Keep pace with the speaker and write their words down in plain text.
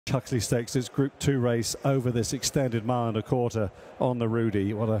Huxley Stakes, its Group 2 race over this extended mile and a quarter on the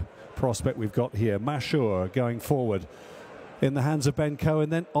Rudy. What a prospect we've got here. Mashur going forward in the hands of Ben Cohen.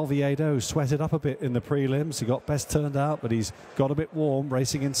 Then Oviedo sweated up a bit in the prelims. He got best turned out, but he's got a bit warm,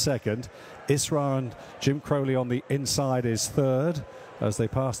 racing in second. Isra and Jim Crowley on the inside is third as they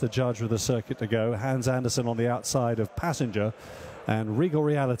pass the judge with a circuit to go. Hans Andersen on the outside of Passenger, and Regal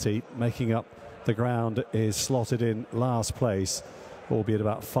Reality making up the ground is slotted in last place, albeit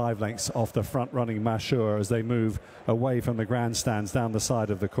about 5 lengths off the front-running Mashur as they move away from the grandstands down the side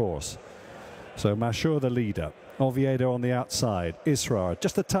of the course. So Mashur the leader, Oviedo on the outside, Isra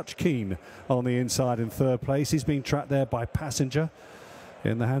just a touch keen on the inside in third place. He's being tracked there by Passenger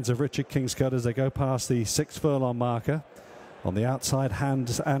in the hands of Richard Kingscote as they go past the 6 furlong marker. On the outside,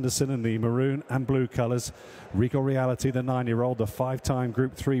 Hans Andersen in the maroon and blue colours. Regal Reality, the 9-year-old, the 5-time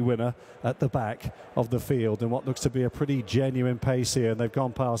Group 3 winner, at the back of the field. And what looks to be a pretty genuine pace here. And they've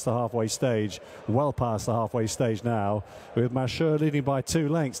gone past the halfway stage, well past the halfway stage now, with Mashur leading by 2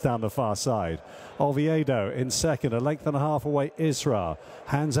 lengths down the far side. Oviedo in second, a length and a half away Isra.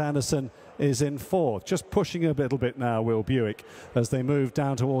 Hans Andersen is in fourth, just pushing a little bit now, Will Buick, as they move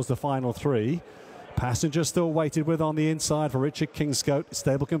down towards the final 3. Passenger still waited with on the inside for Richard Kingscote.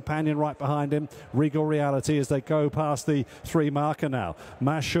 Stable companion right behind him. Regal Reality as they go past the 3 marker now.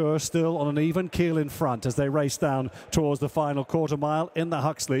 Mashur still on an even keel in front as they race down towards the final quarter mile in the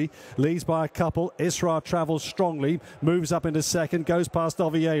Huxley. Leads by a couple. Isra travels strongly, moves up into second, goes past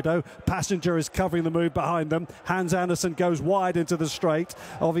Oviedo. Passenger is covering the move behind them. Hans Andersen goes wide into the straight.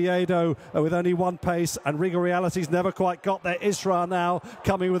 Oviedo with only 1 pace, and Regal Reality's never quite got there. Isra now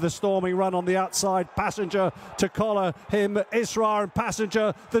coming with a storming run on the outside. Passenger to collar him. Isra and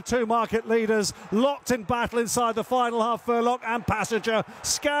Passenger, the 2 market leaders, locked in battle inside the final half furlong, and Passenger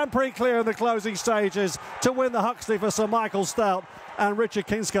scampering clear in the closing stages to win the Huxley for Sir Michael Stout and Richard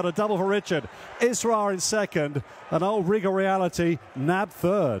Kingscote. A double for Richard. Isra in second, and old Regal Reality nabbed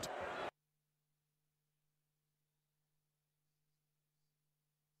third.